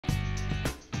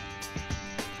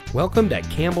Welcome to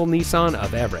Campbell Nissan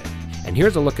of Everett, and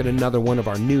here's a look at another one of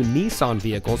our new Nissan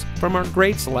vehicles from our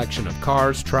great selection of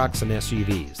cars, trucks, and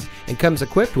SUVs, and comes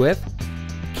equipped with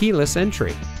keyless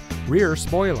entry, rear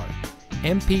spoiler,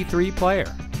 MP3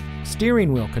 player,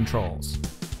 steering wheel controls,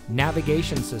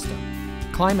 navigation system,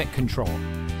 climate control,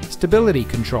 stability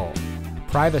control,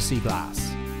 privacy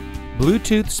glass,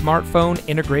 Bluetooth smartphone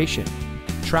integration,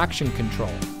 traction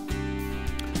control.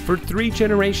 For 3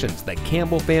 generations, the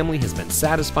Campbell family has been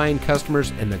satisfying customers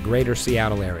in the greater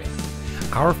Seattle area.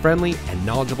 Our friendly and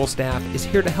knowledgeable staff is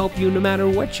here to help you no matter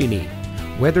what you need.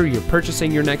 Whether you're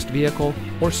purchasing your next vehicle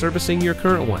or servicing your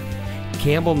current one,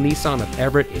 Campbell Nissan of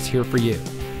Everett is here for you.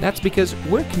 That's because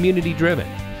we're community driven.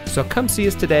 So come see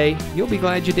us today, you'll be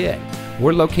glad you did.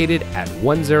 We're located at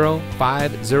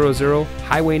 10500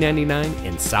 Highway 99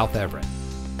 in South Everett.